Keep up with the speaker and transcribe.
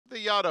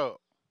Yaddo.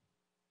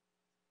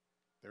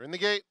 They're in the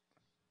gate.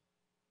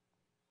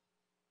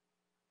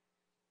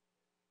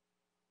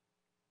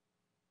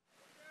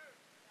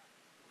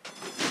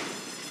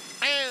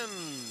 And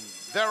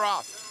they're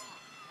off.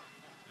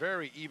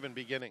 Very even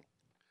beginning.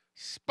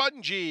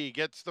 Spongy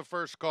gets the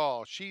first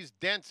call. She's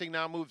Dancing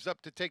now moves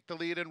up to take the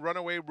lead, and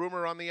Runaway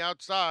Rumor on the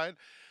outside.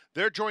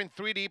 They're joined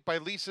 3 deep by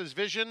Lisa's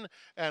Vision,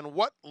 and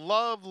What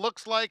Love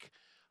Looks Like,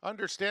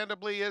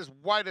 understandably, is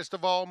widest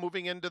of all,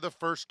 moving into the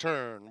first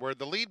turn, where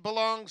the lead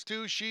belongs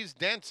to She's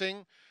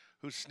Dancing,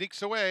 who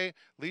sneaks away,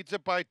 leads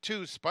it by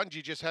 2.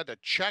 Spongy just had to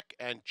check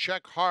and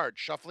check hard,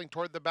 shuffling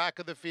toward the back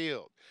of the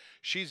field.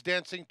 She's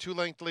Dancing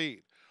 2-length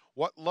lead.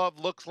 What Love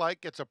Looks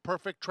Like gets a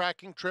perfect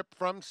tracking trip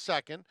from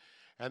second,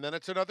 and then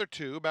it's another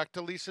 2 back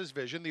to Lisa's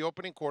Vision. The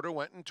opening quarter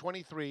went in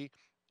 23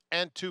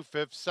 and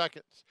 2/5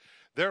 seconds.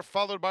 They're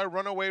followed by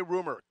Runaway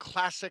Rumor.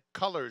 Classic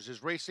Colors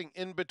is racing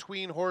in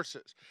between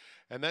horses.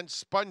 And then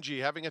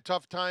Spongy having a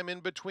tough time in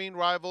between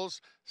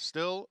rivals,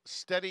 still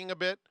steadying a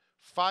bit,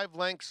 5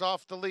 lengths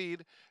off the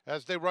lead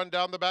as they run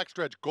down the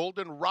backstretch.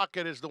 Golden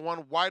Rocket is the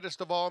one widest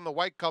of all in the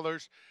white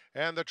colors,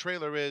 and the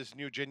trailer is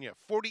New Ginya.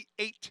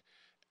 48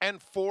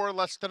 and 4,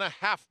 less than a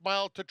half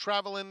mile to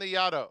travel in the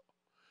Yaddo.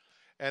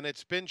 And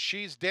it's been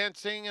She's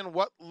Dancing and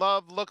What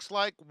Love Looks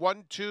Like,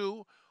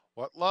 1-2.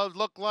 What Love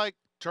Look Like,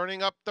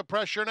 turning up the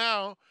pressure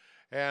now.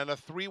 And a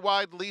 3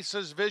 wide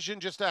Lisa's Vision,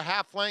 just a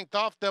half length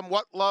off them.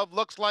 What Love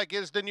Looks Like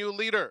is the new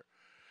leader.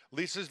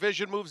 Lisa's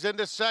Vision moves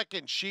into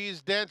second.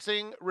 She's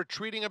Dancing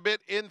retreating a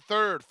bit in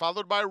third,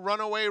 followed by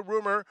Runaway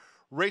Rumor,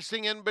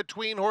 racing in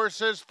between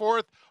horses.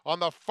 Fourth, on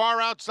the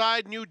far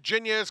outside, New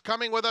Ginya is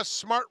coming with a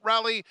smart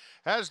rally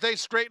as they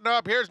straighten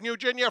up. Here's New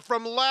Ginya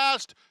from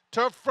last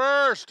to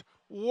first.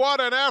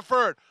 What an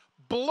effort,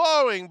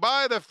 blowing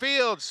by the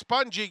field.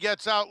 Spongy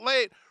gets out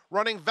late,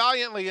 running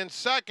valiantly in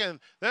second,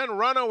 then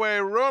Runaway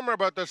Rumor,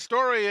 but the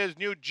story is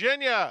New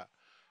Ginya.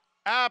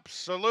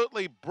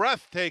 Absolutely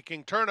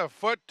breathtaking turn of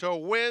foot to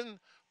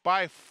win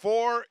by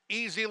 4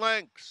 easy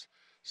lengths.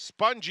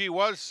 Spongy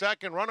was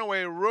second,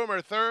 Runaway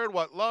Rumor third,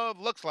 What Love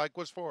Looks Like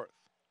was fourth.